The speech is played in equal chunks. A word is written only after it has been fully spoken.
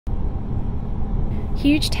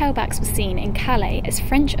Huge tailbacks were seen in Calais as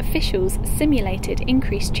French officials simulated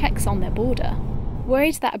increased checks on their border.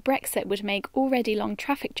 Worried that a Brexit would make already long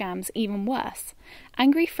traffic jams even worse,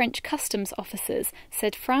 angry French customs officers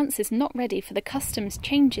said France is not ready for the customs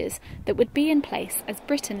changes that would be in place as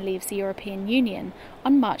Britain leaves the European Union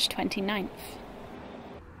on March 29th.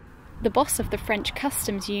 The boss of the French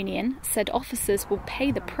Customs Union said officers will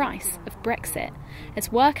pay the price of Brexit,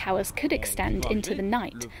 as work hours could extend into the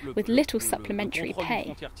night with little supplementary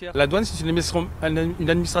pay. La douane, c'est une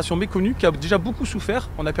administration méconnue qui a déjà beaucoup souffert.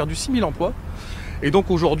 On a perdu 6 000 emplois. Et donc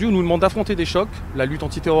aujourd'hui, on nous demande d'affronter des chocs, la lutte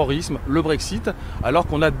antiterrorisme, le Brexit, alors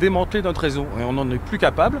qu'on a démantelé notre réseau et on n'en est plus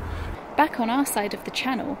capable. Back on our side of the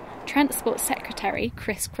channel, Transport Secretary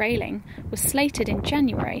Chris Grayling was slated in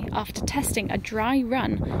January after testing a dry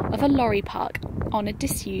run of a lorry park on a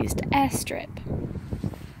disused airstrip.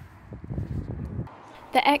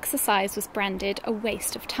 The exercise was branded a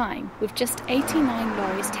waste of time, with just 89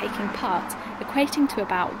 lorries taking part, equating to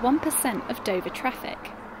about 1% of Dover traffic.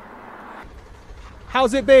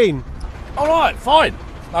 How's it been? All right, fine.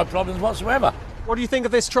 No problems whatsoever. What do you think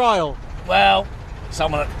of this trial? Well,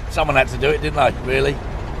 someone had to do it, didn't they, really?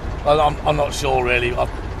 Well, I'm not sure, really.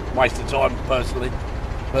 I've wasted time, personally.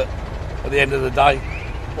 But at the end of the day,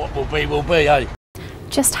 what will be, eh?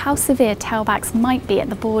 Just how severe tailbacks might be at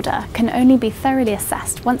the border can only be thoroughly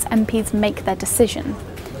assessed once MPs make their decision.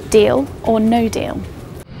 Deal or no deal?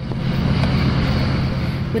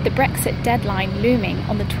 With the Brexit deadline looming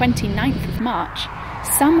on the 29th of March,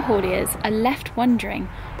 some hauliers are left wondering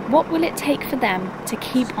what will it take for them to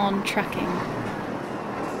keep on trucking.